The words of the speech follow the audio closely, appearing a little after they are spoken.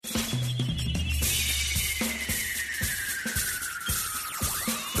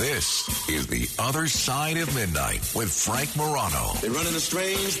This is The Other Side of Midnight with Frank Morano. They're running a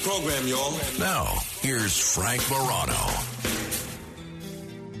strange program, y'all. Now, here's Frank Morano.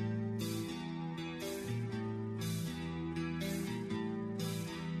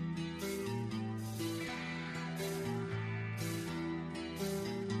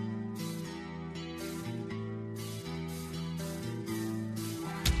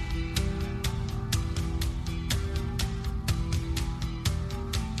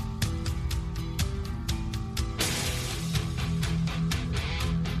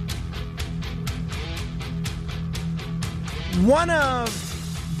 One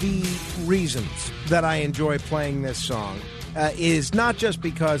of the reasons that I enjoy playing this song is not just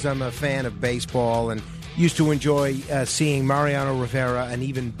because I'm a fan of baseball and used to enjoy seeing Mariano Rivera and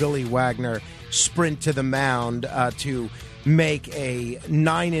even Billy Wagner sprint to the mound to make a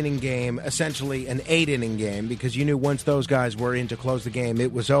 9-inning game, essentially an 8-inning game, because you knew once those guys were in to close the game,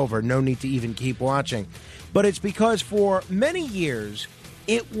 it was over. No need to even keep watching. But it's because for many years,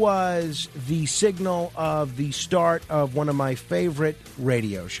 it was the signal of the start of one of my favorite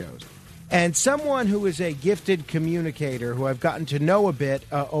radio shows. And someone who is a gifted communicator who I've gotten to know a bit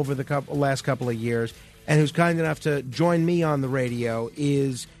over the last couple of years and who's kind enough to join me on the radio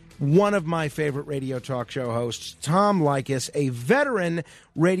is one of my favorite radio talk show hosts, Tom Leykis, a veteran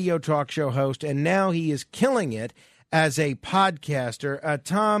radio talk show host, and now he is killing it as a podcaster.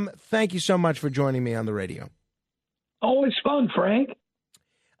 Tom, thank you so much for joining me on the radio. Always fun, Frank.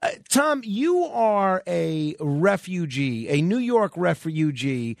 Tom, you are a refugee, a New York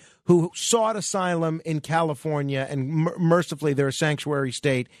refugee who sought asylum in California, and mercifully, they're a sanctuary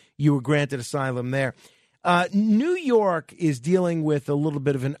state. You were granted asylum there. New York is dealing with a little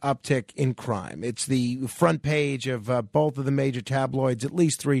bit of an uptick in crime. It's the front page of both of the major tabloids at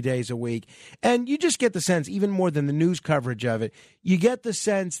least 3 days a week. And you just get the sense, even more than the news coverage of it, you get the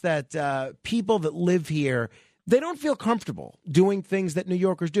sense that people that live here, they don't feel comfortable doing things that New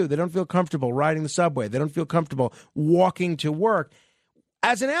Yorkers do. They don't feel comfortable riding the subway. They don't feel comfortable walking to work.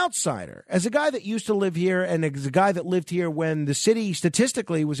 As an outsider, as a guy that used to live here and as a guy that lived here when the city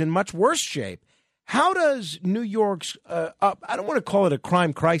statistically was in much worse shape, how does New York's I don't want to call it a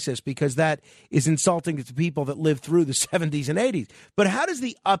crime crisis because that is insulting to people that lived through the 70s and 80s, but how does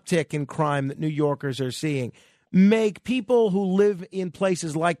the uptick in crime that New Yorkers are seeing make people who live in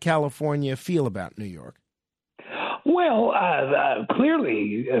places like California feel about New York? Well,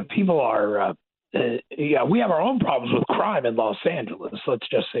 clearly, people are, we have our own problems with crime in Los Angeles. Let's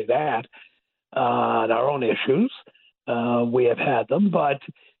just say that. And our own issues. We have had them. But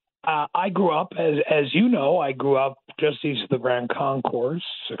I grew up, as you know, I grew up just east of the Grand Concourse,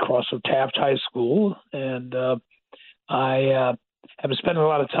 across from Taft High School. And I have been spending a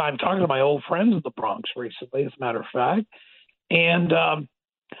lot of time talking to my old friends in the Bronx recently, as a matter of fact. And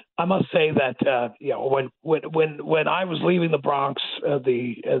I must say that when I was leaving the Bronx,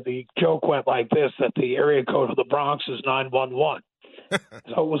 the joke went like this: that the area code of the Bronx is 911.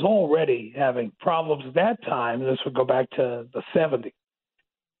 So it was already having problems at that time. This would go back to the 70s.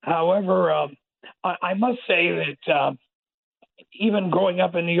 However, I must say that even growing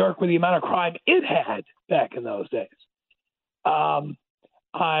up in New York with the amount of crime it had back in those days,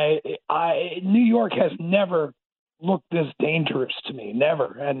 New York has never looked this dangerous to me, never.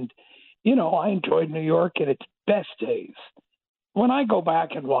 And, I enjoyed New York in its best days. When I go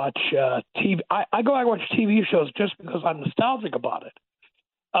back and watch TV, I go back and watch TV shows just because I'm nostalgic about it.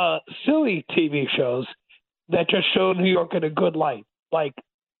 Silly TV shows that just show New York in a good light, like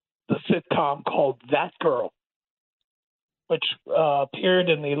the sitcom called That Girl, which appeared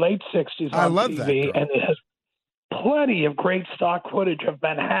in the late 60s on I love TV, That Girl. And it has plenty of great stock footage of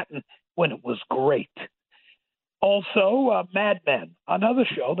Manhattan when it was great. Also, Mad Men, another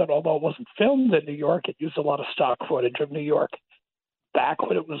show that, although it wasn't filmed in New York, it used a lot of stock footage of New York back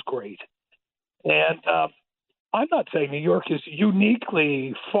when it was great. And I'm not saying New York is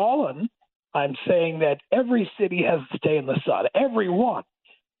uniquely fallen. I'm saying that every city has its day in the sun. Every one.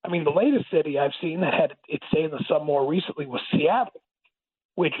 I mean, the latest city I've seen that had its day in the sun more recently was Seattle,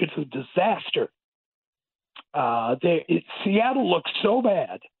 which is a disaster. Seattle looks so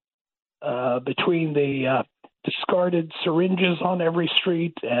bad between the discarded syringes on every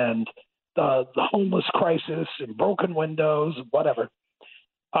street and the homeless crisis and broken windows and whatever.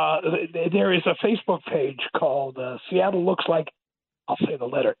 There is a Facebook page called Seattle Looks Like, I'll say the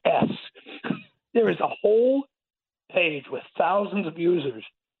letter S. There is a whole page with thousands of users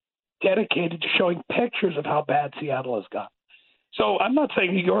dedicated to showing pictures of how bad Seattle has got. So I'm not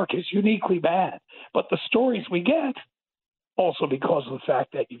saying New York is uniquely bad, but the stories we get, also because of the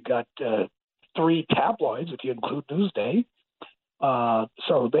fact that you've got 3 tabloids, if you include Newsday,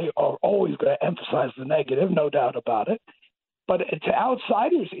 So they are always going to emphasize the negative, no doubt about it. But to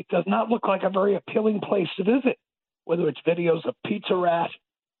outsiders, it does not look like a very appealing place to visit, whether it's videos of Pizza Rat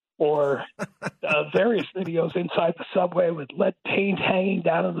or various videos inside the subway with lead paint hanging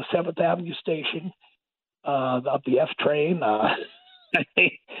down in the 7th Avenue station of the F train.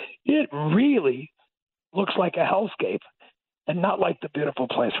 It really looks like a hellscape and not like the beautiful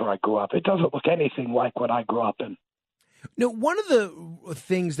place where I grew up. It doesn't look anything like what I grew up in. Now, one of the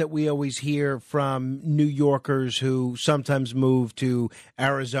things that we always hear from New Yorkers who sometimes move to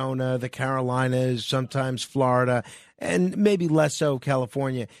Arizona, the Carolinas, sometimes Florida, and maybe less so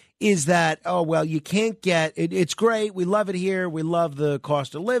California, is that, oh, well, you can't get it. It's great. We love it here. We love the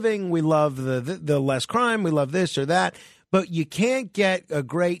cost of living. We love the less crime. We love this or that. But you can't get a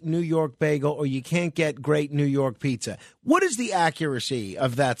great New York bagel or you can't get great New York pizza. What is the accuracy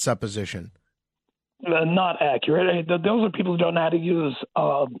of that supposition? Not accurate. Those are people who don't know how to use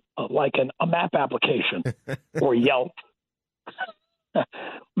like a map application or Yelp.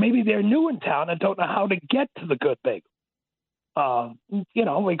 Maybe they're new in town and don't know how to get to the good bagel.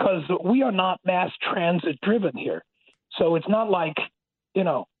 Because we are not mass transit driven here. So it's not like,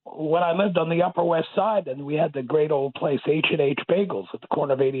 when I lived on the Upper West Side and we had the great old place H&H Bagels at the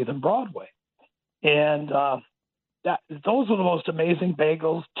corner of 80th and Broadway. And those are the most amazing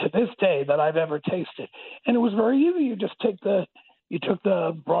bagels to this day that I've ever tasted. And it was very easy. You just took the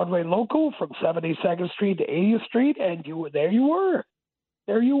Broadway local from 72nd Street to 80th Street, and there you were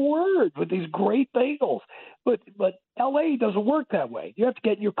with these great bagels. But L.A. doesn't work that way. You have to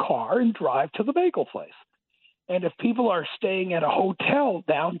get in your car and drive to the bagel place. And if people are staying at a hotel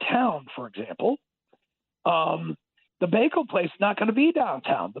downtown, for example, the bagel place is not going to be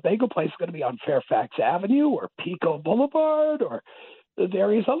downtown. The bagel place is going to be on Fairfax Avenue or Pico Boulevard or the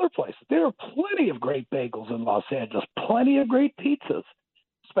various other places. There are plenty of great bagels in Los Angeles, plenty of great pizzas,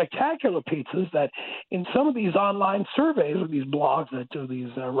 spectacular pizzas that in some of these online surveys or these blogs that do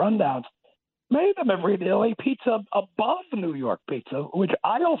these rundowns, many of them have rated LA pizza above New York pizza, which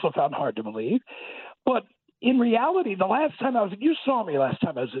I also found hard to believe. But in reality, you saw me last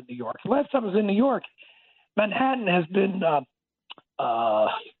time I was in New York. The last time I was in New York, Manhattan has been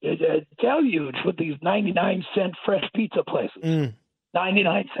deluged with these 99-cent fresh pizza places,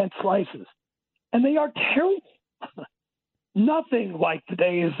 99-cent slices. And they are terrible. Nothing like the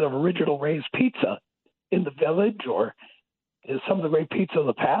days of original raised pizza in the Village or some of the great pizza of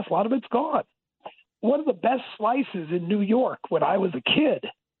the past. A lot of it's gone. One of the best slices in New York when I was a kid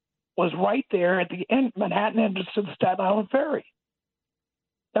was right there at the end, Manhattan entrance to the Staten Island Ferry.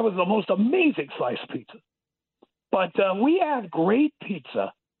 That was the most amazing slice of pizza. But we have great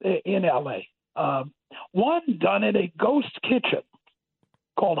pizza in L.A. One done in a ghost kitchen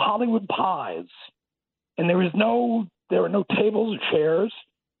called Hollywood Pies. And there are no tables or chairs.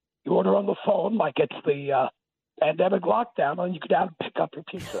 You order on the phone like it's the pandemic lockdown, and you go down and pick up your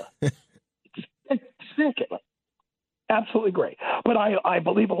pizza. It's ridiculous. Absolutely great. But I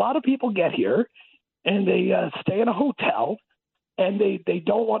believe a lot of people get here and they stay in a hotel and they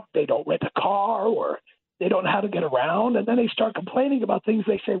don't rent a car or they don't know how to get around. And then they start complaining about things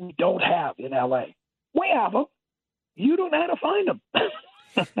they say we don't have in LA. We have them. You don't know how to find them.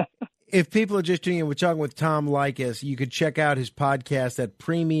 If people are just tuning in, we're talking with Tom Leykis. You could check out his podcast at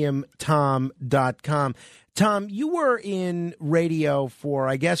premiumtom.com. Tom, you were in radio for,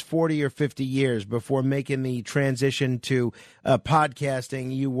 I guess, 40 or 50 years before making the transition to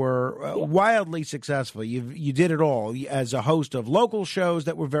podcasting. You were wildly successful. You did it all as a host of local shows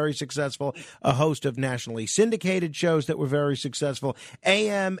that were very successful, a host of nationally syndicated shows that were very successful,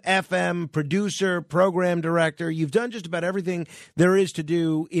 AM, FM, producer, program director. You've done just about everything there is to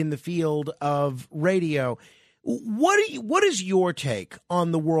do in the field of radio. What is your take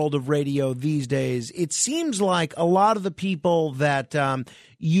on the world of radio these days? It seems like a lot of the people that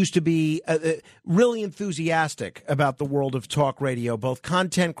used to be really enthusiastic about the world of talk radio, both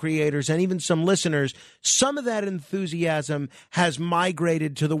content creators and even some listeners, some of that enthusiasm has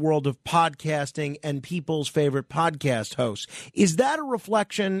migrated to the world of podcasting and people's favorite podcast hosts. Is that a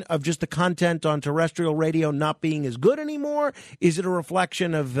reflection of just the content on terrestrial radio not being as good anymore? Is it a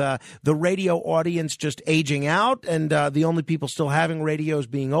reflection of the radio audience just aging out and the only people still having radios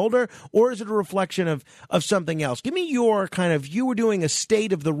being older? Or is it a reflection of something else? Give me your you were doing a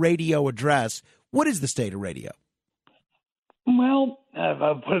state of the radio address. What is the state of radio? Well,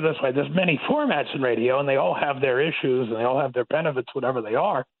 I'll put it this way. There's many formats in radio, and they all have their issues, and they all have their benefits, whatever they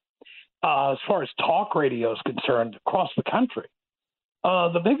are. As far as talk radio is concerned across the country,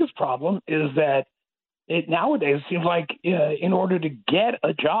 the biggest problem is that nowadays it seems like in order to get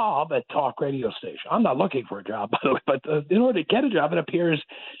a job at talk radio station, I'm not looking for a job, by the way, but in order to get a job, it appears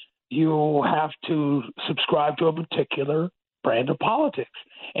you have to subscribe to a particular brand of politics.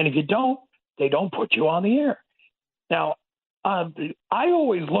 And if you don't, they don't put you on the air. Now, I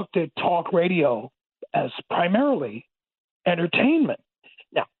always looked at talk radio as primarily entertainment.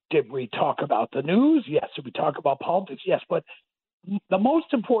 Now, did we talk about the news? Yes. Did we talk about politics? Yes. But the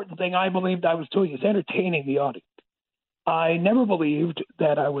most important thing I believed I was doing is entertaining the audience. I never believed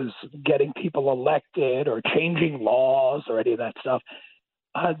that I was getting people elected or changing laws or any of that stuff.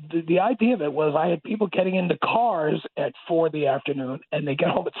 The idea of it was I had people getting into cars at 4 p.m. and they get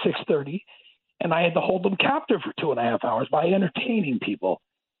home at 6:30, and I had to hold them captive for 2.5 hours by entertaining people.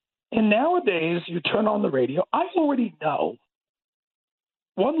 And nowadays, you turn on the radio, I already know.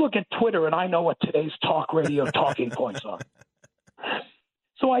 One look at Twitter, and I know what today's talk radio talking points are.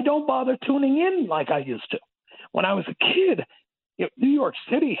 So I don't bother tuning in like I used to. When I was a kid, New York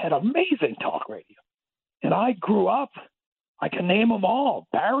City had amazing talk radio. And I grew up, I can name them all: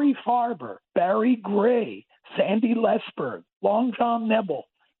 Barry Farber, Barry Gray, Sandy Lesberg, Long John Nebel,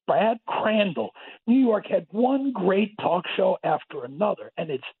 Brad Crandall. New York had one great talk show after another, and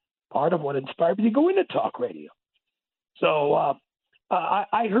it's part of what inspired me to go into talk radio. So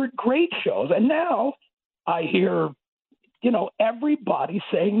I heard great shows, and now I hear, everybody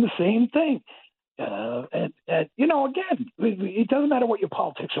saying the same thing. And again, it doesn't matter what your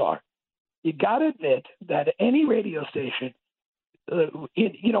politics are. You got to admit that any radio station,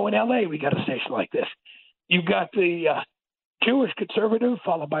 in L.A., we got a station like this. You've got the Jewish conservative,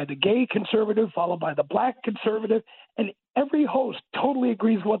 followed by the gay conservative, followed by the black conservative, and every host totally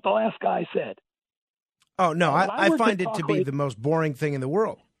agrees with what the last guy said. Oh, no, I find it to be the most boring thing in the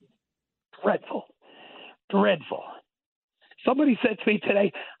world. Dreadful. Somebody said to me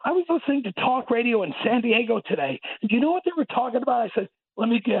today, I was listening to talk radio in San Diego today, and do you know what they were talking about? I said, let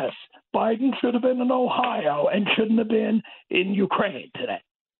me guess. Biden should have been in Ohio and shouldn't have been in Ukraine today.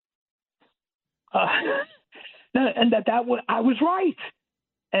 And I was right.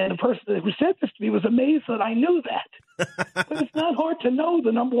 And the person who said this to me was amazed that I knew that. But it's not hard to know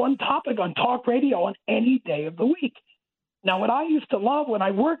the number one topic on talk radio on any day of the week. Now, what I used to love when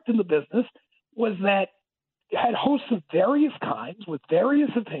I worked in the business was that you had hosts of various kinds with various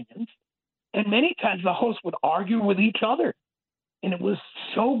opinions, and many times the hosts would argue with each other, and it was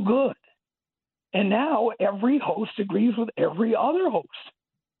so good. And now every host agrees with every other host.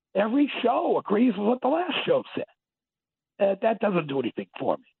 Every show agrees with what the last show said. That doesn't do anything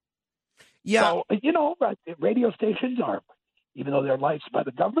for me. Yeah. So, radio stations are, even though they're licensed by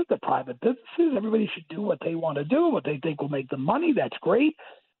the government, they're private businesses. Everybody should do what they want to do, what they think will make them money. That's great.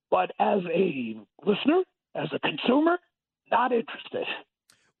 But as a listener, as a consumer, not interested.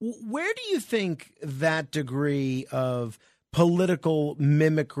 Where do you think that degree of political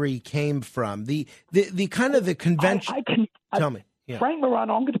mimicry came from? The kind of the convention. Tell me. Yeah. Frank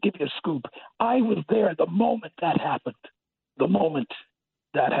Morano, I'm going to give you a scoop. I was there the moment that happened.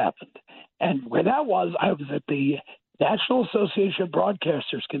 And where that was, I was at the National Association of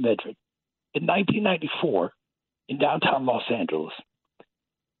Broadcasters Convention in 1994 in downtown Los Angeles.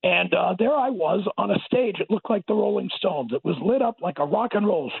 And there I was on a stage. It looked like the Rolling Stones. It was lit up like a rock and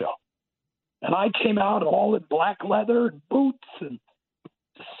roll show. And I came out all in black leather and boots and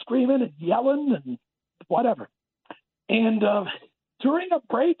screaming and yelling and whatever. And during a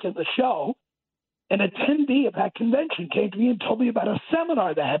break in the show, an attendee of that convention came to me and told me about a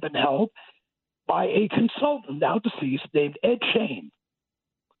seminar that had been held by a consultant, now deceased, named Ed Shane.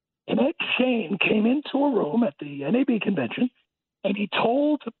 And Ed Shane came into a room at the NAB convention, and he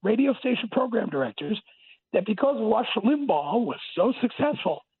told radio station program directors that because Rush Limbaugh was so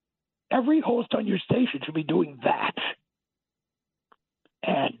successful, every host on your station should be doing that.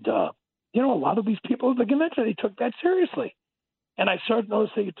 And, a lot of these people at the convention, they took that seriously. And I started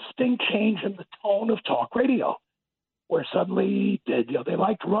noticing a distinct change in the tone of talk radio, where suddenly they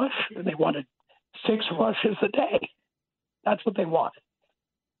liked Rush and they wanted 6 Rushes a day. That's what they wanted.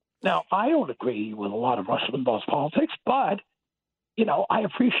 Now, I don't agree with a lot of Rush Limbaugh's politics, but, I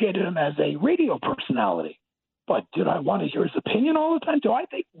appreciated him as a radio personality. But did I want to hear his opinion all the time? Do I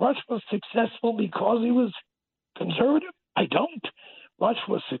think Rush was successful because he was conservative? I don't. Rush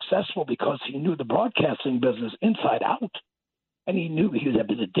was successful because he knew the broadcasting business inside out. And he knew he had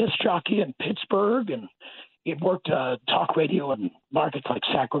been a disc jockey in Pittsburgh, and he had worked talk radio in markets like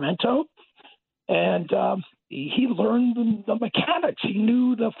Sacramento. And he learned the mechanics. He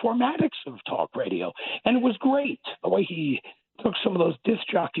knew the formatics of talk radio. And it was great the way he took some of those disc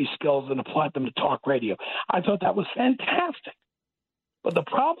jockey skills and applied them to talk radio. I thought that was fantastic. But the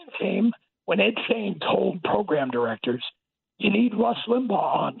problem came when Ed Shane told program directors, you need Rush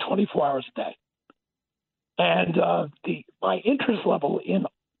Limbaugh on 24 hours a day. And my interest level in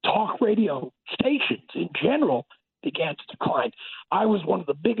talk radio stations in general began to decline. I was one of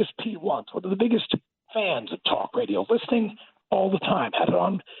the biggest P1s, one of the biggest fans of talk radio, listening all the time, had it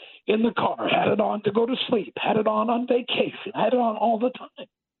on in the car, had it on to go to sleep, had it on vacation, had it on all the time.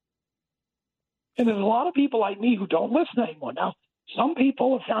 And there's a lot of people like me who don't listen anymore. Now, some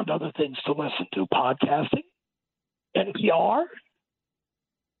people have found other things to listen to, podcasting, NPR,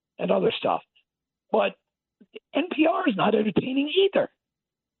 and other stuff. But NPR is not entertaining either.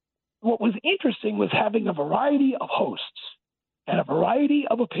 What was interesting was having a variety of hosts and a variety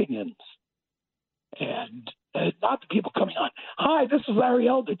of opinions. And not the people coming on, hi, this is Larry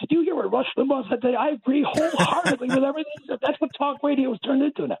Elder. Did you hear what Rush Limbaugh said today? I agree wholeheartedly with everything. That's what talk radio has turned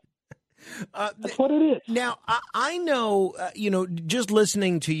into now. That's what it is. Now, I know, just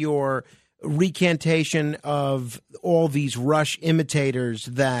listening to your recantation of all these Rush imitators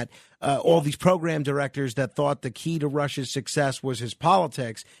that all these program directors that thought the key to Rush's success was his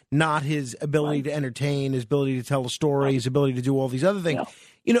politics, not his ability to entertain, his ability to tell a story, his ability to do all these other things.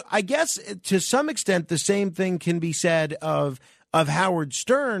 Yeah. I guess to some extent the same thing can be said of Howard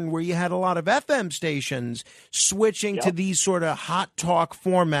Stern, where you had a lot of FM stations switching to these sort of hot talk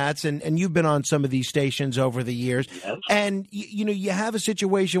formats, and you've been on some of these stations over the years. Yes. And, you have a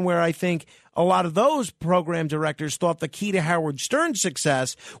situation where I think a lot of those program directors thought the key to Howard Stern's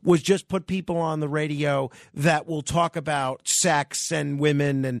success was just put people on the radio that will talk about sex and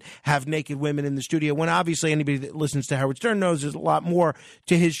women and have naked women in the studio, when obviously anybody that listens to Howard Stern knows there's a lot more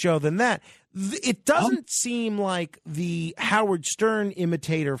to his show than that. It doesn't seem like the Howard Stern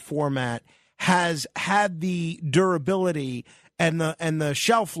imitator format has had the durability and the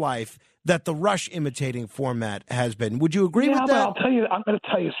shelf life that the Rush imitating format has been. Would you agree with that? But I'm going to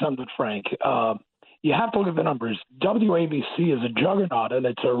tell you something, Frank. You have to look at the numbers. WABC is a juggernaut, and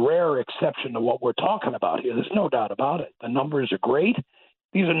it's a rare exception to what we're talking about here. There's no doubt about it. The numbers are great.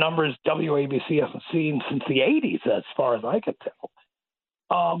 These are numbers WABC hasn't seen since the 80s, as far as I can tell.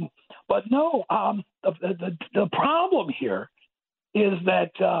 But no, the problem here is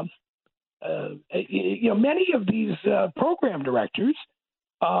that many of these program directors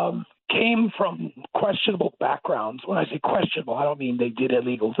came from questionable backgrounds. When I say questionable, I don't mean they did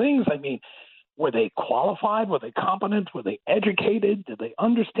illegal things. I mean, were they qualified? Were they competent? Were they educated? Did they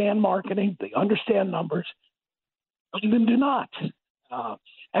understand marketing? Did they understand numbers? Most of them do not.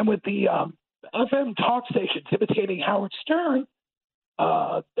 And with the FM talk stations imitating Howard Stern,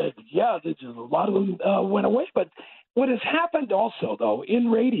 a lot of them went away. But what has happened also, though, in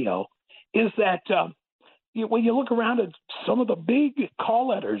radio is that when you look around at some of the big call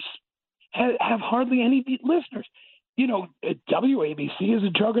letters have hardly any listeners. WABC is a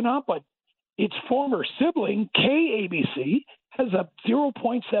juggernaut, but its former sibling, KABC, has a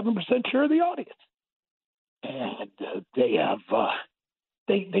 0.7% share of the audience. And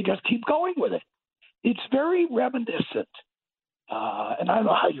they just keep going with it. It's very reminiscent. And I don't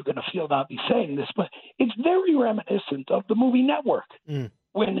know how you're going to feel about me saying this, but it's very reminiscent of the movie Network,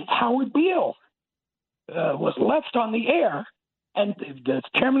 when Howard Beale was left on the air, and the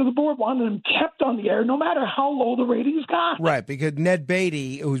chairman of the board wanted him kept on the air no matter how low the ratings got. Right, because Ned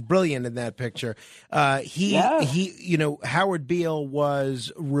Beatty, who's brilliant in that picture, Howard Beale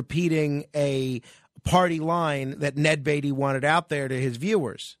was repeating a party line that Ned Beatty wanted out there to his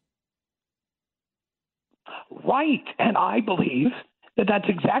viewers. Right, and I believe that that's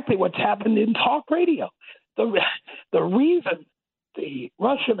exactly what's happened in talk radio. The reason the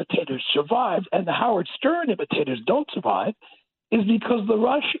Rush imitators survived and the Howard Stern imitators don't survive is because the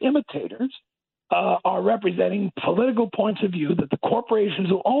Rush imitators are representing political points of view that the corporations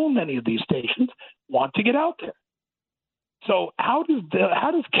who own many of these stations want to get out there. So how does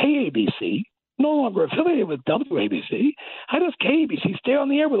KABC, no longer affiliated with WABC, how does KABC stay on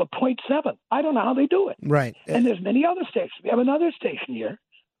the air with a 0.7? I don't know how they do it. Right. And there's many other stations. We have another station here,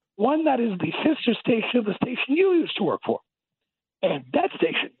 one that is the sister station of the station you used to work for. And that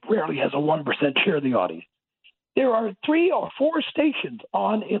station rarely has a 1% share of the audience. There are 3 or 4 stations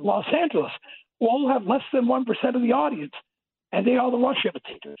in Los Angeles who all have less than 1% of the audience, and they are the Rush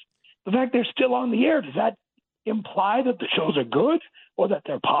imitators. The fact they're still on the air, does that imply that the shows are good or that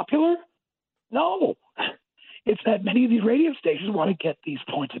they're popular? No. It's that many of these radio stations want to get these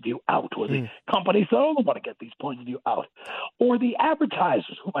points of view out, or the companies that own them want to get these points of view out, or the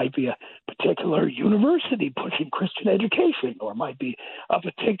advertisers, who might be a particular university pushing Christian education, or might be a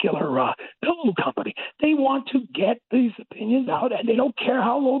particular pillow company. They want to get these opinions out, and they don't care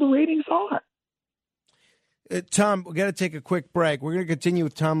how low the ratings are. Tom, we've got to take a quick break. We're going to continue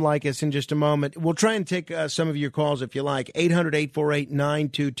with Tom Leykis in just a moment. We'll try and take some of your calls if you like.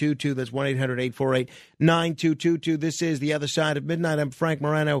 800-848-9222. That's 1-800-848-9222. This is The Other Side of Midnight. I'm Frank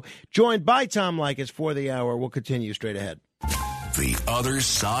Morano, joined by Tom Leykis for the hour. We'll continue straight ahead. The Other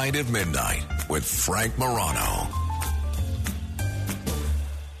Side of Midnight with Frank Morano.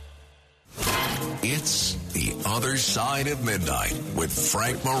 It's The Other Side of Midnight with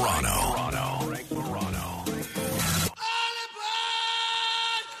Frank Morano.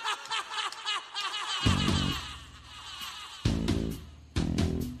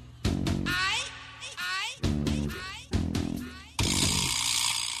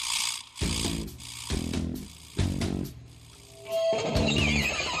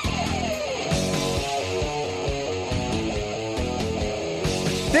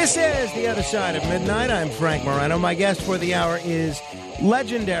 This is The Other Side of Midnight. I'm Frank Morano. My guest for the hour is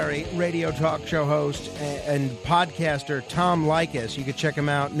legendary radio talk show host and podcaster Tom Leykis. You can check him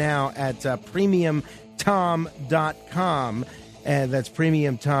out now at premiumtom.com. That's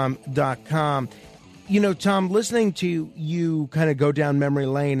premiumtom.com. You know, Tom, listening to you kind of go down memory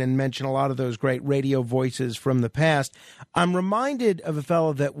lane and mention a lot of those great radio voices from the past, I'm reminded of a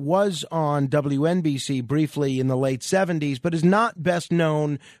fellow that was on WNBC briefly in the late 70s, but is not best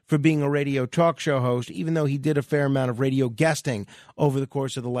known for being a radio talk show host, even though he did a fair amount of radio guesting over the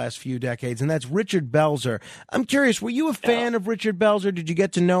course of the last few decades, and that's Richard Belzer. I'm curious, were you a fan of Richard Belzer? Did you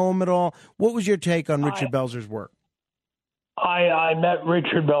get to know him at all? What was your take on Richard Belzer's work? I met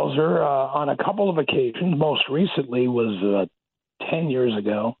Richard Belzer on a couple of occasions. Most recently was 10 years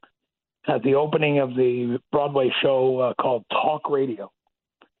ago at the opening of the Broadway show called Talk Radio.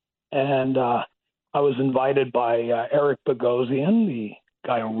 And I was invited by Eric Bogosian, the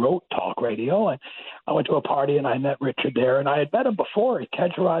guy who wrote Talk Radio. And I went to a party and I met Richard there. And I had met him before at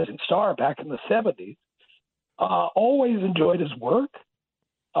Catch a Rising Star back in the 70s. Always enjoyed his work.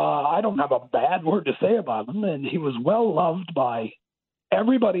 I don't have a bad word to say about him, and he was well loved by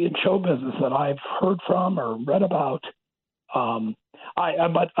everybody in show business that I've heard from or read about. But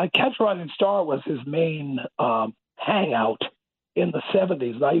Catch a Rising Star was his main hangout in the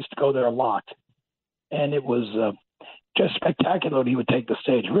 70s, and I used to go there a lot. And it was just spectacular when he would take the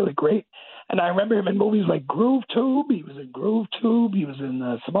stage. Really great. And I remember him in movies like Groove Tube. He was in Groove Tube. He was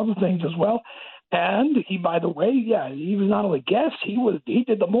in some other things as well. And he, by the way, he was not only a guest, he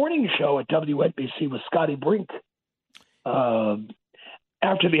did the morning show at WNBC with Scotty Brink.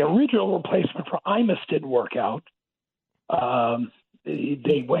 After the original replacement for Imus didn't work out,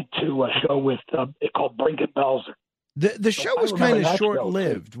 they went to a show with called Brink and Belzer. The show was kind of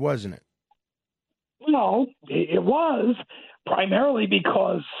short-lived, wasn't it? No, it was primarily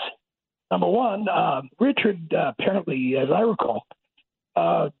because, number one, Richard apparently, as I recall,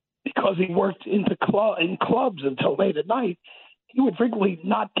 because he worked in clubs until late at night, he would frequently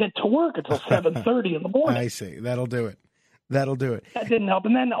not get to work until 7:30 in the morning. I see. That'll do it. That didn't help.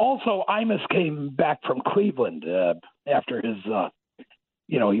 And then also Imus came back from Cleveland after his,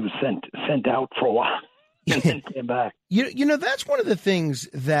 he was sent out for a while and then came back. You know, that's one of the things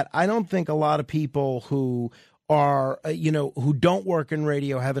that I don't think a lot of people who are, who don't work in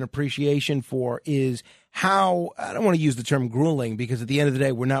radio have an appreciation for is how, I don't want to use the term grueling because at the end of the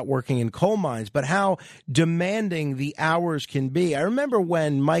day, we're not working in coal mines, but how demanding the hours can be. I remember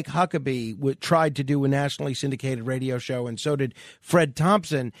when Mike Huckabee tried to do a nationally syndicated radio show, and so did Fred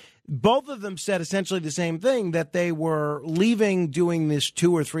Thompson. Both of them said essentially the same thing, that they were leaving doing this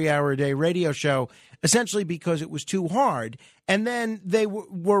 2 or 3 hour a day radio show essentially because it was too hard. And then they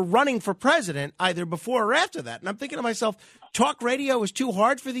were running for president either before or after that. And I'm thinking to myself, talk radio is too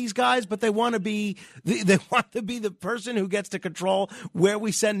hard for these guys, but they want to be the person who gets to control where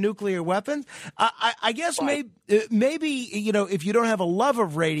we send nuclear weapons. I guess maybe, if you don't have a love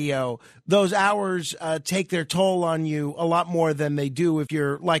of radio, those hours take their toll on you a lot more than they do if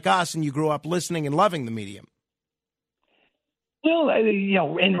you're like us and you grew up listening and loving the medium. Well,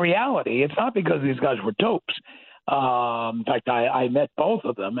 in reality, it's not because these guys were dopes. In fact, I met both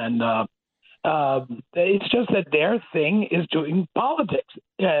of them, and it's just that their thing is doing politics.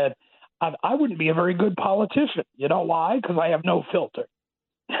 I wouldn't be a very good politician. You know why? Because I have no filter.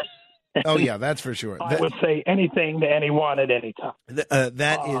 Oh, yeah, that's for sure. I would say anything to anyone at any time.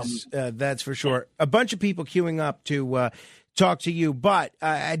 That's for sure. A bunch of people queuing up to talk to you, but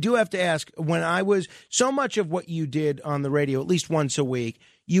I do have to ask, when I was, so much of what you did on the radio, at least once a week,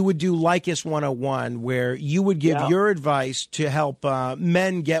 you would do Leykis 101, where you would give your advice to help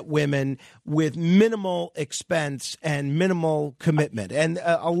men get women with minimal expense and minimal commitment. And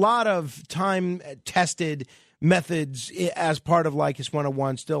a lot of time-tested methods as part of Leykis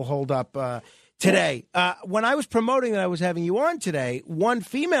 101 still hold up today. When I was promoting that I was having you on today, one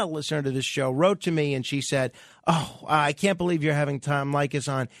female listener to this show wrote to me and she said, "Oh, I can't believe you're having Tom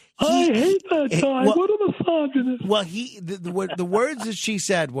Leykis on." I hate that guy. What a misogynist. Well, the words that she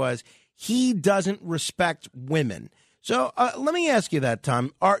said was, he doesn't respect women. So let me ask you that,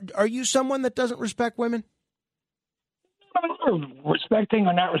 Tom. Are you someone that doesn't respect women? Respecting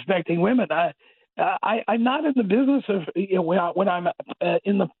or not respecting women, I'm not in the business of when I'm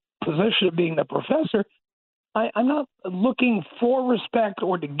in the position of being the professor. I'm not looking for respect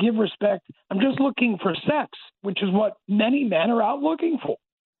or to give respect. I'm just looking for sex, which is what many men are out looking for.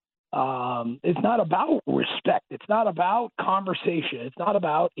 It's not about respect. It's not about conversation. It's not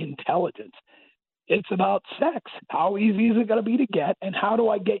about intelligence. It's about sex. How easy is it going to be to get, and how do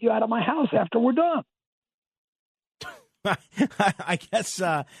I get you out of my house after we're done? I guess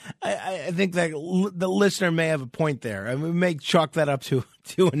I think that the listener may have a point there. I mean, we may chalk that up to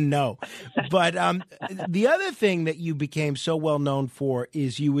a no. But the other thing that you became so well known for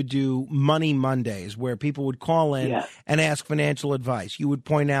is you would do Money Mondays, where people would call in and ask financial advice. You would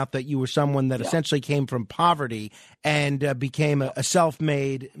point out that you were someone that essentially came from poverty and became a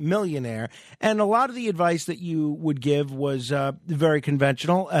self-made millionaire. And a lot of the advice that you would give was very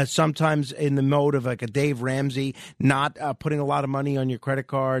conventional, sometimes in the mode of like a Dave Ramsey, not putting a lot of money on your credit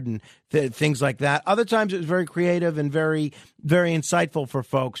card and things like that. Other times it was very creative and very, very insightful for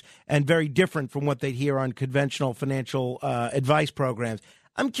folks and very different from what they'd hear on conventional financial advice programs.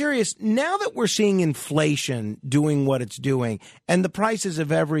 I'm curious, now that we're seeing inflation doing what it's doing and the prices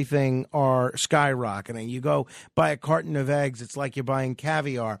of everything are skyrocketing, you go buy a carton of eggs, it's like you're buying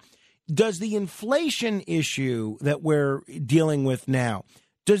caviar. Does the inflation issue that we're dealing with now,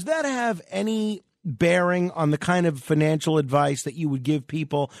 does that have any bearing on the kind of financial advice that you would give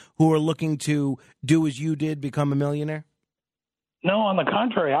people who are looking to do as you did, become a millionaire? No, on the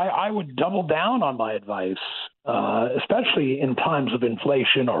contrary, I would double down on my advice, especially in times of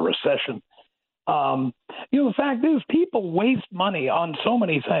inflation or recession. The fact is, people waste money on so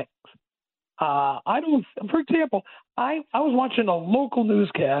many things. For example, I was watching a local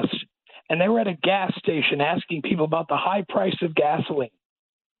newscast, and they were at a gas station asking people about the high price of gasoline.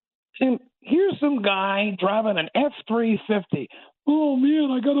 And here's some guy driving an F-350. Oh, man,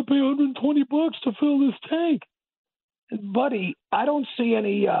 I got to pay $120 to fill this tank. Buddy, I don't see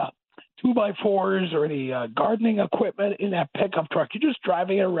any 2x4s or any gardening equipment in that pickup truck. You're just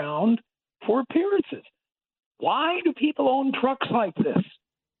driving it around for appearances. Why do people own trucks like this?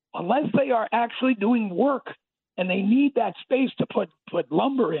 Unless they are actually doing work and they need that space to put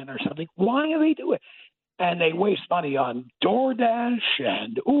lumber in or something, why do they do it? And they waste money on DoorDash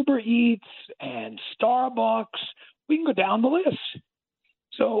and Uber Eats and Starbucks. We can go down the list.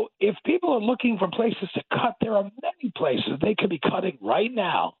 So if people are looking for places to cut, there are many places they could be cutting right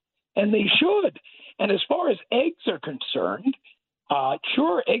now, and they should. And as far as eggs are concerned,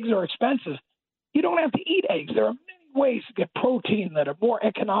 sure, eggs are expensive. You don't have to eat eggs. There are many ways to get protein that are more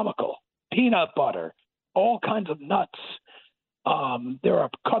economical. Peanut butter, all kinds of nuts. There are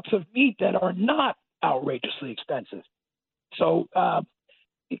cuts of meat that are not outrageously expensive. So,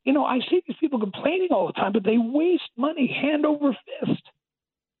 I see these people complaining all the time, but they waste money hand over fist.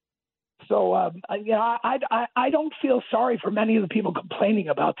 So, I don't feel sorry for many of the people complaining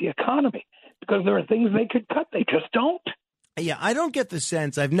about the economy because there are things they could cut. They just don't. Yeah, I don't get the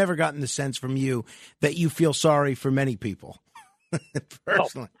sense. I've never gotten the sense from you that you feel sorry for many people,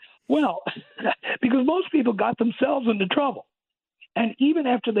 personally. Oh, well, because most people got themselves into trouble. And even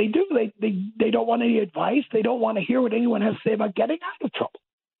after they do, they don't want any advice. They don't want to hear what anyone has to say about getting out of trouble.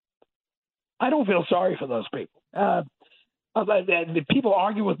 I don't feel sorry for those people. People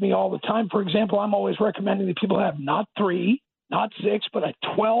argue with me all the time. For example, I'm always recommending that people have not 3, not 6, but a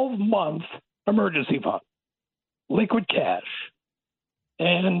 12-month emergency fund, liquid cash.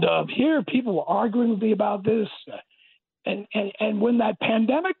 And here people were arguing with me about this. And when that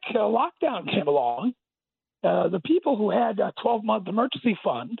pandemic lockdown came along, the people who had a 12-month emergency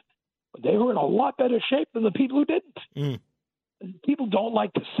fund, they were in a lot better shape than the people who didn't. Mm. People don't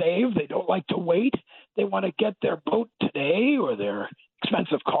like to save. They don't like to wait. They want to get their boat today or their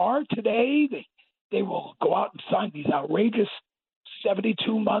expensive car today. They will go out and sign these outrageous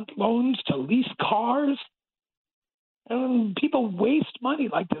 72-month loans to lease cars. And people waste money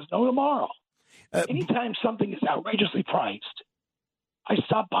like there's no tomorrow. Anytime something is outrageously priced, I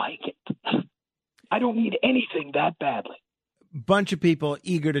stop buying it. I don't need anything that badly. Bunch of people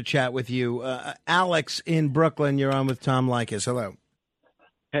eager to chat with you. Alex in Brooklyn, you're on with Tom Leykis. Hello.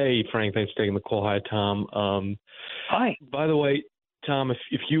 Hey, Frank. Thanks for taking the call. Hi, Tom. Hi. By the way, Tom,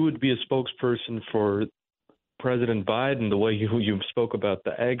 if you would be a spokesperson for President Biden, the way you spoke about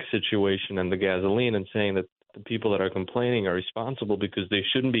the egg situation and the gasoline and saying that the people that are complaining are responsible because they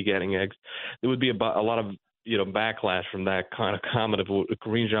shouldn't be getting eggs, there would be a lot of backlash from that kind of comment. If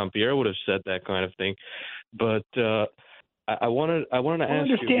Karine Jean-Pierre would have said that kind of thing, but I wanted to ask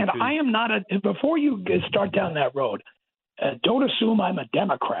you. Understand, I am not before you start down that road, don't assume I'm a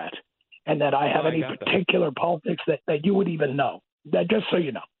Democrat and that I have any particular politics that you would even know. That just so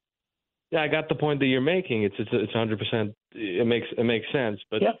you know. Yeah, I got the point that you're making. It's 100%. It makes sense.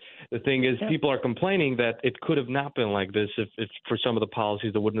 But the thing is, people are complaining that it could have not been like this if for some of the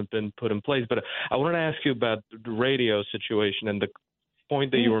policies that wouldn't have been put in place. But I wanted to ask you about the radio situation and the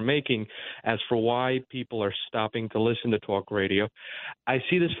point that you were making as for why people are stopping to listen to talk radio. I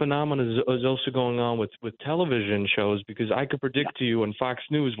see this phenomenon is also going on with television shows, because I could predict to you on Fox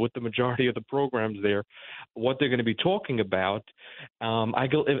News what the majority of the programs there, what they're going to be talking about. I'll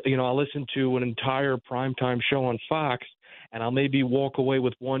listen to an entire primetime show on Fox, and I'll maybe walk away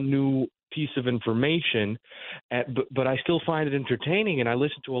with one new piece of information, but I still find it entertaining, and I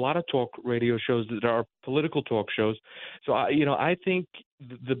listen to a lot of talk radio shows that are political talk shows. So I think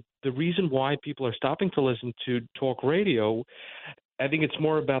the reason why people are stopping to listen to talk radio, I think it's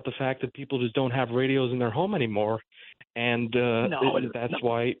more about the fact that people just don't have radios in their home anymore, and that's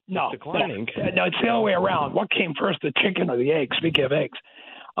why it's declining. No, it's the other way around. What came first, the chicken or the egg? Speaking of eggs,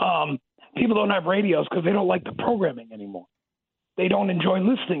 people don't have radios because they don't like the programming anymore. They don't enjoy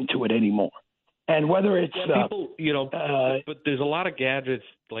listening to it anymore. And whether it's people, but there's a lot of gadgets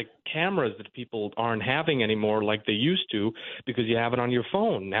like cameras that people aren't having anymore like they used to, because you have it on your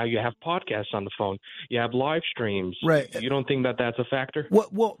phone. Now you have podcasts on the phone. You have live streams. Right. You don't think that that's a factor?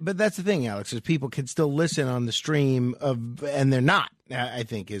 Well, but that's the thing, Alex, is people can still listen on the stream and they're not, I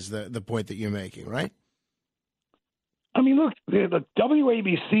think, is the point that you're making, right? I mean, look, the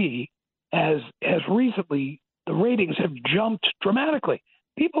WABC has recently, the ratings have jumped dramatically.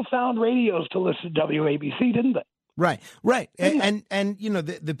 People found radios to listen to WABC, didn't they? Right. And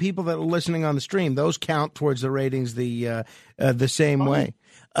the people that are listening on the stream, those count towards the ratings the same way.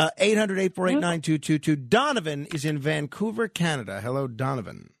 800-848-9222. Donovan is in Vancouver, Canada. Hello,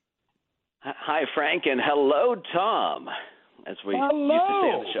 Donovan. Hi, Frank, and hello, Tom, as we used to say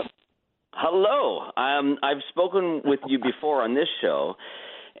on the show. Hello. I've spoken with you before on this show,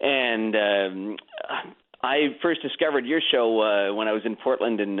 and I first discovered your show when I was in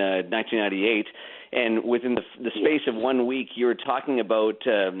Portland in 1998, and within the space of 1 week, you were talking about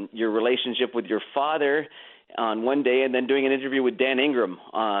your relationship with your father on one day, and then doing an interview with Dan Ingram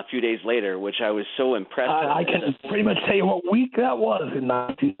a few days later, which I was so impressed with. I can pretty much tell you what week that was in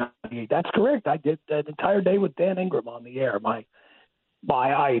 1998. That's correct. I did an entire day with Dan Ingram on the air, my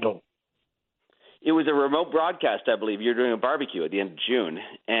idol. It was a remote broadcast, I believe. You're doing a barbecue at the end of June,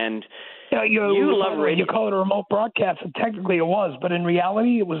 and you love radio. You call it a remote broadcast, and technically it was, but in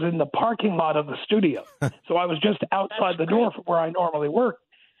reality it was in the parking lot of the studio. So I was just outside the door from where I normally work.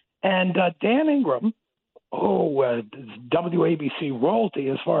 And Dan Ingram, who is WABC royalty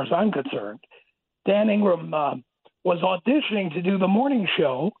as far as I'm concerned, Dan Ingram was auditioning to do the morning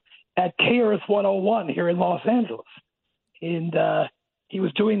show at KRS 101 here in Los Angeles. And he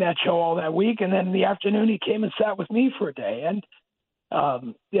was doing that show all that week, and then in the afternoon he came and sat with me for a day. And,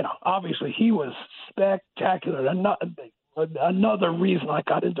 obviously he was spectacular. Another reason I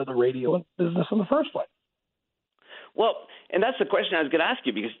got into the radio business in the first place. Well, and that's the question I was going to ask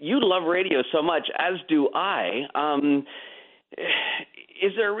you, because you love radio so much, as do I.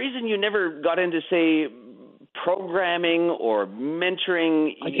 Is there a reason you never got into, say, programming or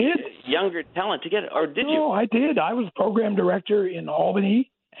mentoring younger talent to get it, or did you? No, I did. I was program director in Albany,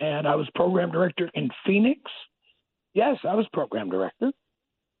 and I was program director in Phoenix. Yes, I was program director.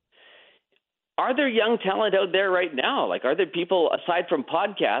 Are there young talent out there right now? Like, are there people, aside from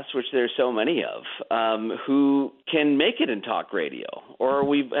podcasts, which there's so many of, who can make it in talk radio? Or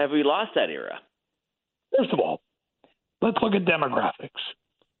have we lost that era? First of all, let's look at demographics.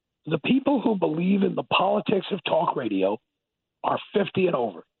 The people who believe in the politics of talk radio are 50 and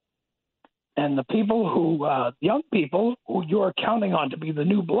over. And the people who, young people who you're counting on to be the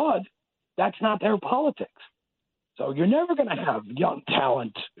new blood, that's not their politics. So you're never going to have young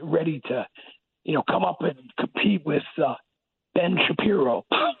talent ready to, come up and compete with Ben Shapiro.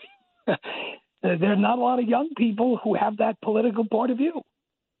 There's not a lot of young people who have that political point of view.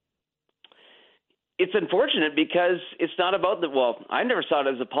 It's unfortunate because it's not about I never saw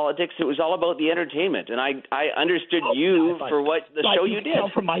it as a politics. It was all about the entertainment. And I understood for what the show you did.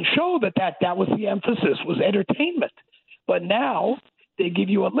 From my show that was the emphasis, was entertainment. But now they give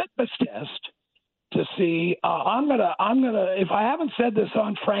you a litmus test to see, I'm gonna, if I haven't said this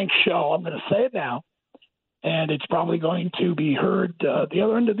on Frank's show, I'm going to say it now. and it's probably going to be heard the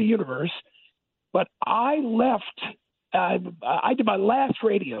other end of the universe. But I left. I did my last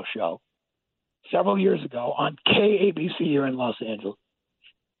radio show several years ago on KABC here in Los Angeles,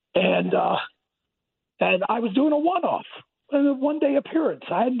 and I was doing a one-off, a one-day appearance.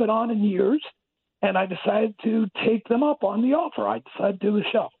 I hadn't been on in years, and I decided to take them up on the offer. I decided to do the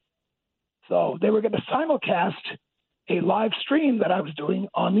show. So they were going to simulcast a live stream that I was doing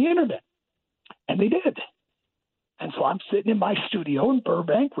on the internet, and they did. And so I'm sitting in my studio in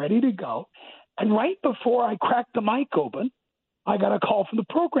Burbank, ready to go. And right before I cracked the mic open, I got a call from the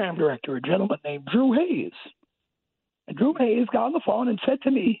program director, a gentleman named Drew Hayes. And Drew Hayes got on the phone and said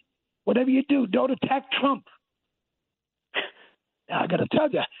to me, "Whatever you do, don't attack Trump." Now, I got to tell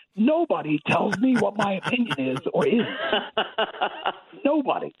you, nobody tells me what my opinion is or isn't.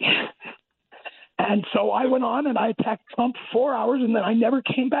 Nobody. And so I went on and I attacked Trump for 4 hours, and then I never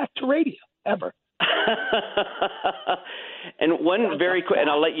came back to radio, ever. And one very quick, and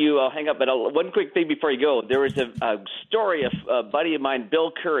I'll let you hang up, but one quick thing before you go. There was a story of a buddy of mine,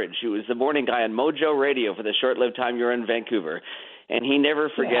 Bill Courage, who was the morning guy on Mojo Radio for the short-lived time you were in Vancouver. And he never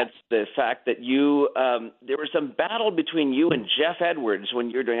forgets the fact that you there was some battle between you and Jeff Edwards when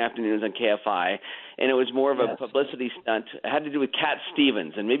you were doing afternoons on KFI, and it was more of a publicity stunt. It had to do with Cat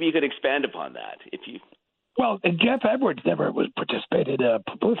Stevens, and maybe you could expand upon that if you. Well, Jeff Edwards never participated in a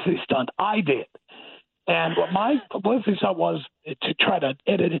publicity stunt. I did. And what my publicity stunt was, to try to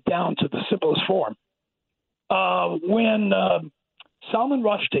edit it down to the simplest form, when Salman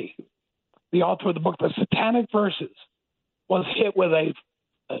Rushdie, the author of the book The Satanic Verses, was hit with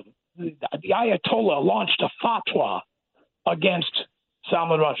the Ayatollah launched a fatwa against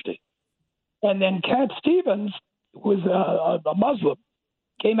Salman Rushdie. And then Cat Stevens, who was a Muslim,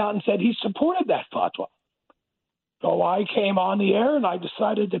 came out and said he supported that fatwa. So I came on the air and I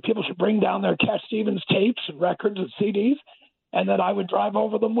decided that people should bring down their Cat Stevens tapes and records and CDs, and that I would drive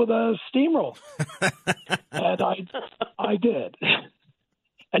over them with a steamroller. And I did.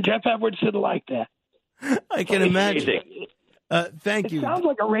 And Jeff Edwards didn't like that. I can imagine. Thank you. It sounds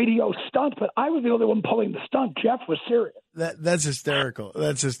like a radio stunt, but I was the only one pulling the stunt. Jeff was serious. That's hysterical.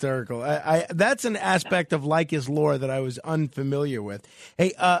 That's hysterical. That's an aspect of Leykis lore that I was unfamiliar with.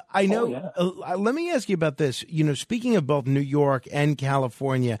 Hey, I know. Let me ask you about this. You know, speaking of both New York and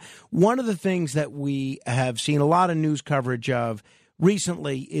California, one of the things that we have seen a lot of news coverage of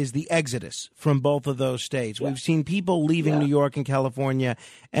recently is the exodus from both of those states. We've seen people leaving New York and California,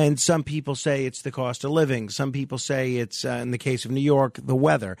 and some people say it's the cost of living. Some people say it's, in the case of New York, the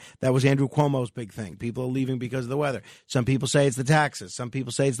weather. That was Andrew Cuomo's big thing. People are leaving because of the weather. Some people say it's the taxes. Some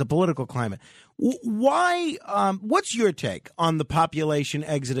people say it's the political climate. Why? What's your take on the population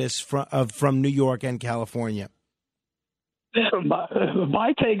exodus from New York and California?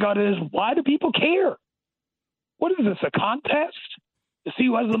 My take on it is, why do people care? What is this, a contest to see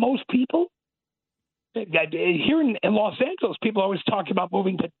who has the most people? Here in Los Angeles, people always talk about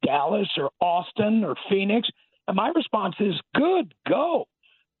moving to Dallas or Austin or Phoenix. And my response is, good, go.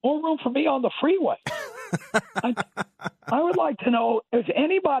 More room for me on the freeway. I would like to know if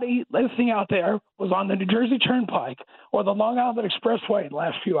anybody listening out there was on the New Jersey Turnpike or the Long Island Expressway in the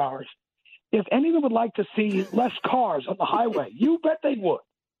last few hours. If anyone would like to see less cars on the highway, you bet they would.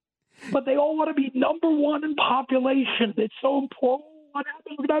 But they all want to be number one in population. It's so important. What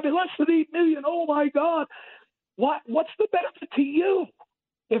happens? We're going to be less than 8 million. Oh, my God. What's the benefit to you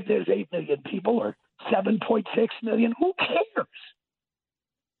if there's 8 million people or 7.6 million? Who cares?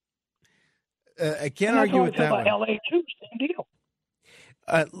 I can't argue with that one. LA too, same deal.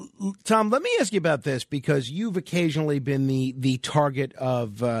 Tom, let me ask you about this, because you've occasionally been the target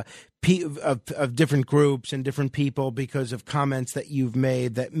of different groups and different people because of comments that you've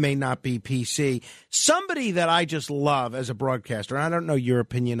made that may not be PC. Somebody that I just love as a broadcaster, I don't know your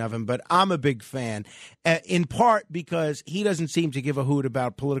opinion of him, but I'm a big fan, in part because he doesn't seem to give a hoot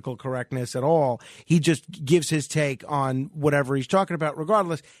about political correctness at all. He just gives his take on whatever he's talking about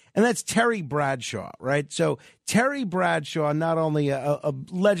regardless. And that's Terry Bradshaw, right? So Terry Bradshaw, not only a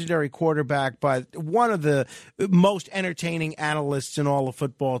legendary quarterback, but one of the most entertaining analysts in all of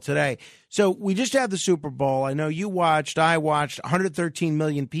football today. So we just had the Super Bowl. I know you watched, I watched, 113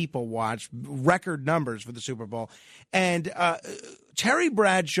 million people watched, record numbers for the Super Bowl. And Terry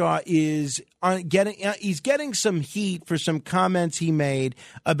Bradshaw is getting some heat for some comments he made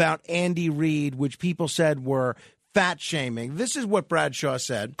about Andy Reid, which people said were fat shaming. This is what Bradshaw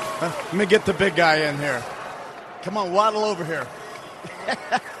said. Let me get the big guy in here. Come on, waddle over here.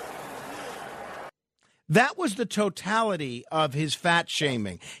 That was the totality of his fat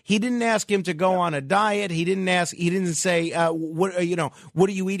shaming. He didn't ask him to go on a diet. He didn't say, what are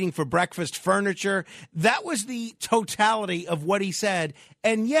you eating for breakfast? Furniture. That was the totality of what he said.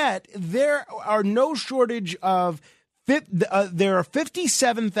 And yet there are no shortage of, there are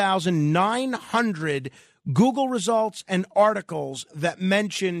 57,900 Google results and articles that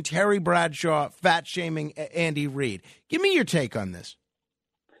mention Terry Bradshaw fat shaming Andy Reid. Give me your take on this.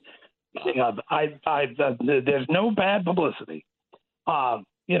 There's no bad publicity,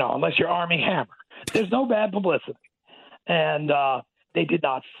 unless you're Army Hammer. There's no bad publicity, and they did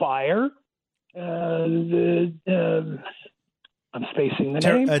not fire. I'm spacing the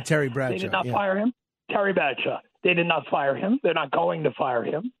name. Terry Bradshaw. They did not fire him. Terry Bradshaw. They did not fire him. They're not going to fire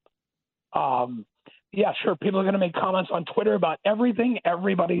him. Yeah, sure. People are going to make comments on Twitter about everything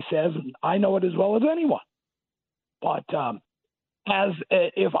everybody says, and I know it as well as anyone. But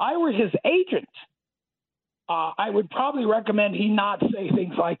if I were his agent, I would probably recommend he not say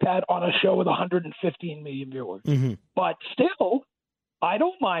things like that on a show with 115 million viewers. Mm-hmm. But still, I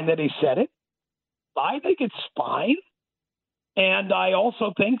don't mind that he said it. I think it's fine. And I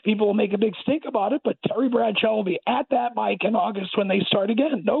also think people will make a big stink about it, but Terry Bradshaw will be at that mic in August when they start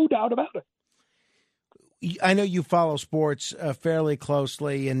again. No doubt about it. I know you follow sports fairly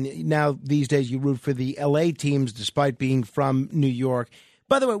closely, and now these days you root for the L.A. teams despite being from New York.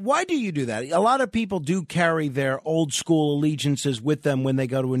 By the way, why do you do that? A lot of people do carry their old school allegiances with them when they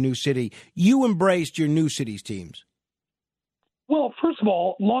go to a new city. You embraced your new city's teams. Well, first of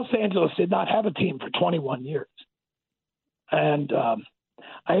all, Los Angeles did not have a team for 21 years. And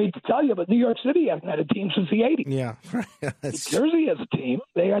I hate to tell you, but New York City hasn't had a team since the 80s. Yeah. New Jersey has a team.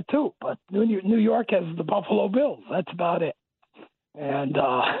 They got two. But New York has the Buffalo Bills. That's about it. And,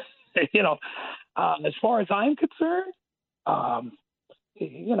 as far as I'm concerned, I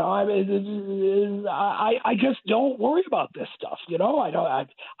just don't worry about this stuff.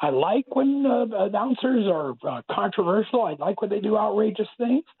 I like when announcers are controversial. I like when they do outrageous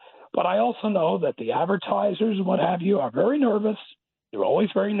things. But I also know that the advertisers and what have you are very nervous. They're always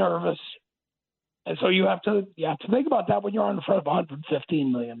very nervous. And so you have to think about that when you're in front of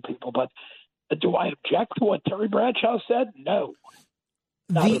 115 million people. But do I object to what Terry Bradshaw said? No,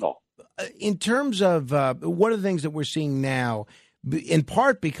 not at all. In terms of one of the things that we're seeing now, in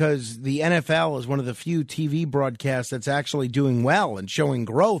part because the NFL is one of the few TV broadcasts that's actually doing well and showing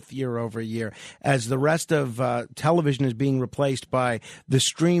growth year over year, as the rest of television is being replaced by the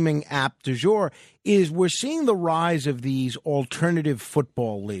streaming app du jour, is we're seeing the rise of these alternative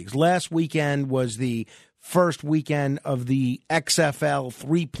football leagues. Last weekend was the first weekend of the XFL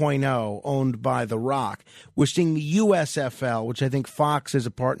 3.0 owned by The Rock. We're seeing the USFL, which I think Fox is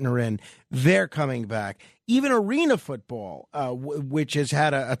a partner in. They're coming back. Even arena football, which has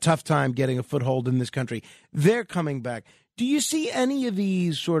had a tough time getting a foothold in this country, they're coming back. Do you see any of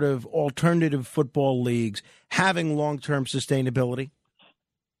these sort of alternative football leagues having long-term sustainability?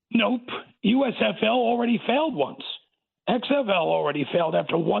 Nope. USFL already failed once. XFL already failed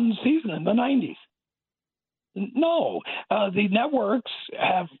after one season in the 90s. No. The networks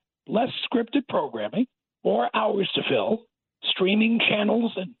have less scripted programming, more hours to fill, streaming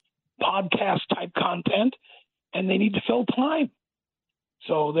channels and podcast-type content, and they need to fill time.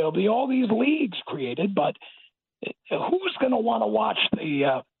 So there'll be all these leagues created, but who's going to want to watch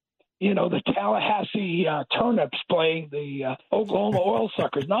the Tallahassee Turnips playing the Oklahoma Oil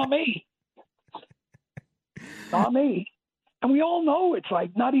Suckers? Not me. Not me. And we all know it's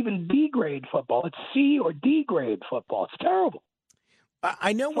like not even B-grade football. It's C or D-grade football. It's terrible.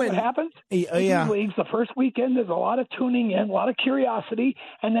 I know when what happens. Yeah. These leagues, the first weekend, there's a lot of tuning in, a lot of curiosity,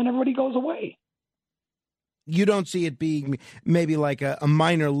 and then everybody goes away. You don't see it being maybe like a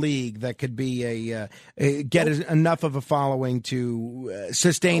minor league that could be get enough of a following to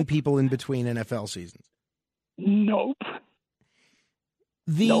sustain people in between NFL seasons? Nope.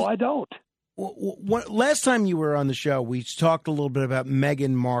 No, I don't. Last time you were on the show, we talked a little bit about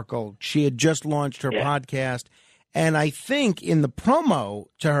Meghan Markle. She had just launched her podcast. And I think in the promo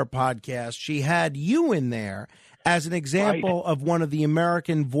to her podcast, she had you in there as an example of one of the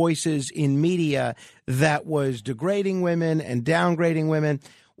American voices in media that was degrading women and downgrading women.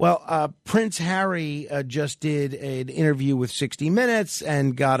 Well, Prince Harry just did an interview with 60 Minutes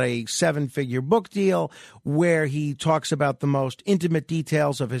and got a 7-figure book deal where he talks about the most intimate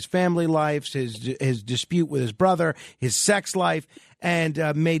details of his family life, his dispute with his brother, his sex life, and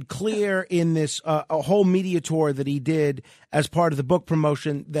made clear in this a whole media tour that he did as part of the book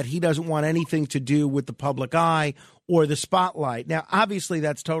promotion that he doesn't want anything to do with the public eye or the spotlight. Now, obviously,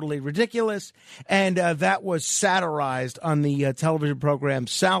 that's totally ridiculous, and that was satirized on the television program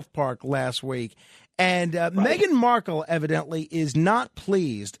South Park last week. And Meghan Markle evidently is not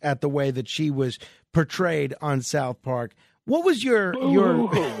pleased at the way that she was portrayed on South Park. What was your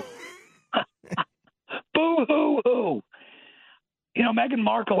Boo-hoo-hoo. You know, Meghan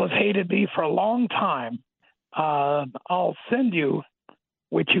Markle has hated me for a long time. I'll send you,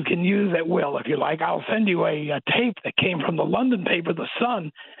 which you can use at will if you like. I'll send you a tape that came from the London paper, The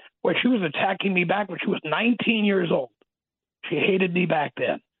Sun, where she was attacking me back when she was 19 years old. She hated me back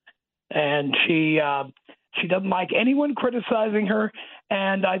then. And she doesn't like anyone criticizing her.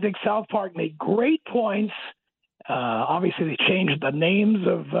 And I think South Park made great points. Obviously, they changed the names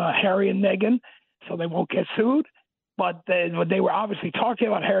of Harry and Meghan so they won't get sued. But they were obviously talking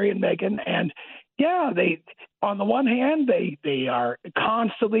about Harry and Meghan. And, yeah, they on the one hand, they are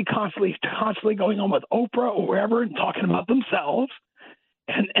constantly going on with Oprah or wherever and talking about themselves.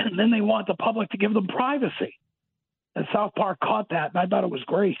 And then they want the public to give them privacy. And South Park caught that, and I thought it was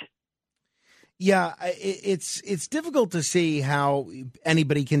great. Yeah, it's difficult to see how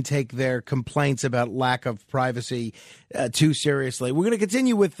anybody can take their complaints about lack of privacy too seriously. We're going to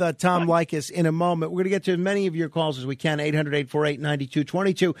continue with Tom Leykis in a moment. We're going to get to as many of your calls as we can,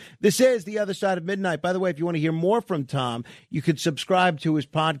 800-848-9222. This is The Other Side of Midnight. By the way, if you want to hear more from Tom, you could subscribe to his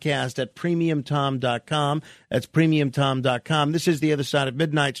podcast at premiumtom.com. That's premiumtom.com. This is The Other Side of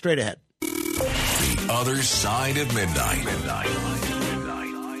Midnight. Straight ahead. The Other Side of Midnight.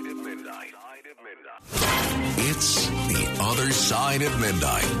 It's The Other Side of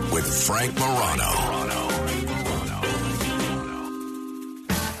Midnight with Frank Morano.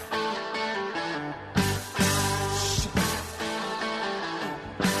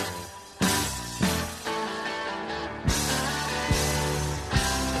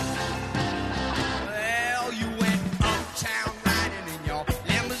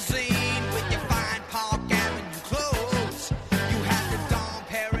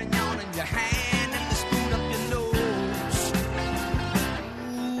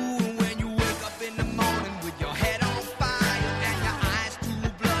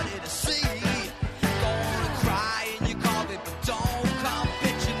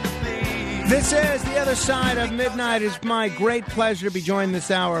 This is The Other Side of Midnight. It's my great pleasure to be joined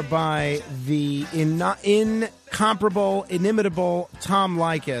this hour by the incomparable, inimitable Tom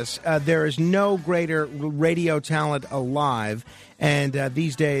Leykis. There is no greater radio talent alive, and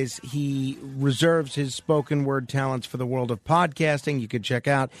these days he reserves his spoken word talents for the world of podcasting. You can check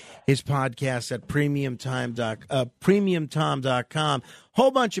out his podcast at premiumtom.com.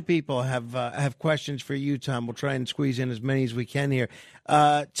 Whole bunch of people have questions for you, Tom. We'll try and squeeze in as many as we can here.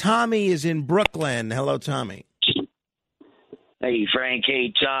 Tommy is in Brooklyn. Hello, Tommy. Hey, Frank.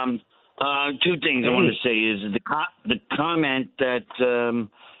 Hey, Tom. Two things I want to say is the comment that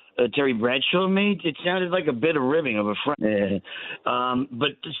Terry Bradshaw made. It sounded like a bit of ribbing of a friend.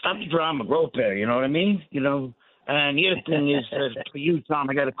 But stop the drama, grow up there. You know what I mean? You know. And the other thing is for you, Tom.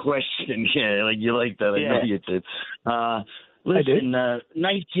 I got a question. Yeah, like you like that. I know you did. Listen,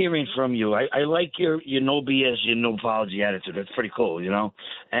 nice hearing from you. I like your no BS, your no apology attitude. That's pretty cool, you know.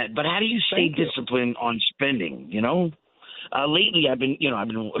 But how do you stay disciplined on spending? You know, lately I've been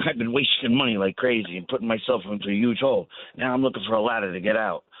wasting money like crazy and putting myself into a huge hole. Now I'm looking for a ladder to get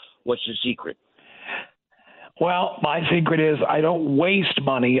out. What's the secret? Well, my secret is I don't waste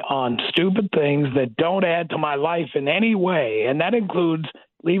money on stupid things that don't add to my life in any way, and that includes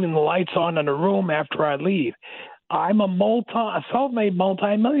leaving the lights on in a room after I leave. I'm a self-made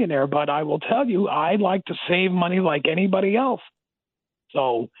multimillionaire, but I will tell you, I like to save money like anybody else.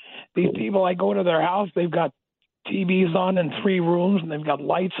 So these people, I go to their house, they've got TVs on in 3 rooms, and they've got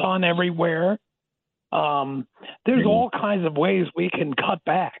lights on everywhere. There's all kinds of ways we can cut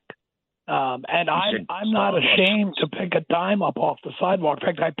back. And I'm not ashamed to pick a dime up off the sidewalk. In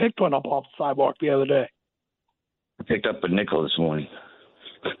fact, I picked one up off the sidewalk the other day. I picked up a nickel this morning.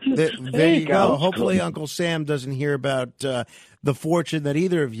 There you go. Hopefully Uncle Sam doesn't hear about the fortune that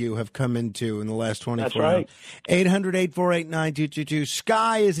either of you have come into in the last 24 hours. That's right. 800-848-9222.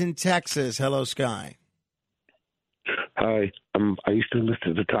 Sky is in Texas. Hello, Sky. Hi. I used to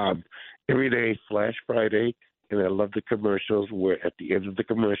listen to Tom every day, Flash Friday, and I love the commercials where at the end of the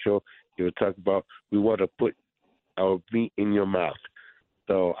commercial, he would talk about, we want to put our meat in your mouth.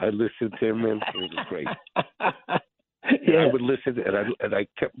 So I listened to him, and it was great. And I would listen, and I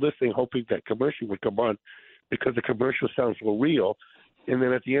kept listening, hoping that commercial would come on, because the commercial sounds so real. And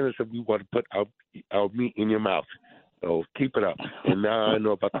then at the end, it said, "We want to put our meat in your mouth." So keep it up. And now I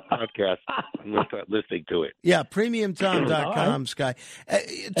know about the podcast. I'm going to start listening to it. Yeah, premiumtom.com, Sky.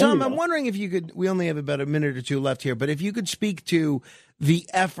 Tom, I'm wondering if you could, we only have about a minute or two left here, but if you could speak to the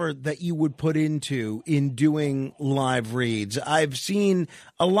effort that you would put into in doing live reads. I've seen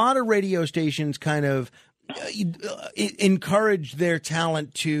a lot of radio stations kind of encourage their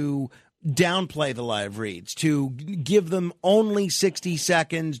talent to downplay the live reads, to give them only 60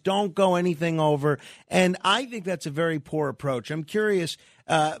 seconds, don't go anything over. And I think that's a very poor approach. I'm curious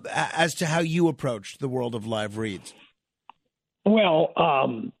as to how you approached the world of live reads. Well,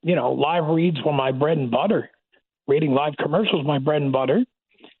 live reads were my bread and butter. Reading live commercials, my bread and butter.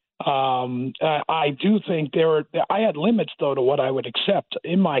 I do think I had limits, though, to what I would accept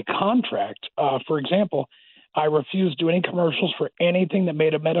in my contract. For example, I refused to do any commercials for anything that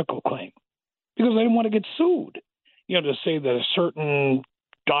made a medical claim because I didn't want to get sued. To say that a certain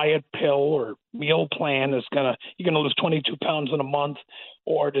diet pill or meal plan is you're going to lose 22 pounds in a month,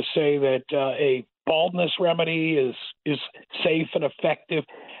 or to say that a baldness remedy is safe and effective.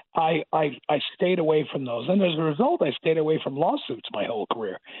 I stayed away from those. And as a result, I stayed away from lawsuits my whole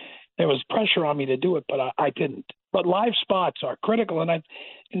career. There was pressure on me to do it, but I didn't. But live spots are critical. And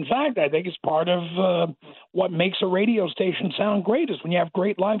in fact, I think it's part of what makes a radio station sound great is when you have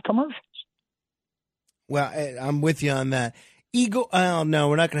great live commercials. Well, I'm with you on that. Igor, oh no,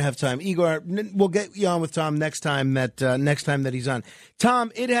 we're not going to have time. Igor, we'll get you on with Tom next time that he's on.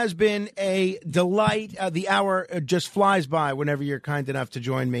 Tom, it has been a delight. The hour just flies by whenever you're kind enough to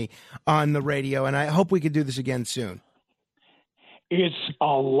join me on the radio, and I hope we could do this again soon. It's a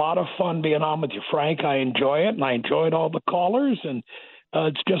lot of fun being on with you, Frank. I enjoy it, and I enjoyed all the callers, and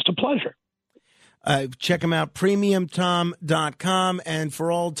it's just a pleasure. Check them out, premiumtom.com, and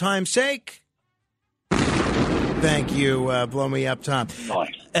for old time's sake, thank you, Blow Me Up Tom.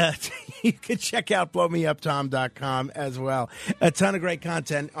 Nice. You can check out blowmeuptom.com as well. A ton of great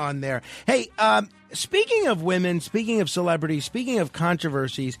content on there. Hey, speaking of women, speaking of celebrities, speaking of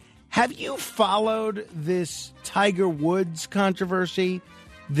controversies, have you followed this Tiger Woods controversy,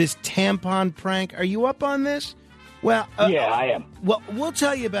 this tampon prank? Are you up on this? Well, yeah, I am. Well, we'll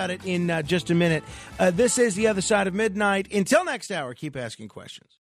tell you about it in just a minute. This is The Other Side of Midnight. Until next hour, keep asking questions.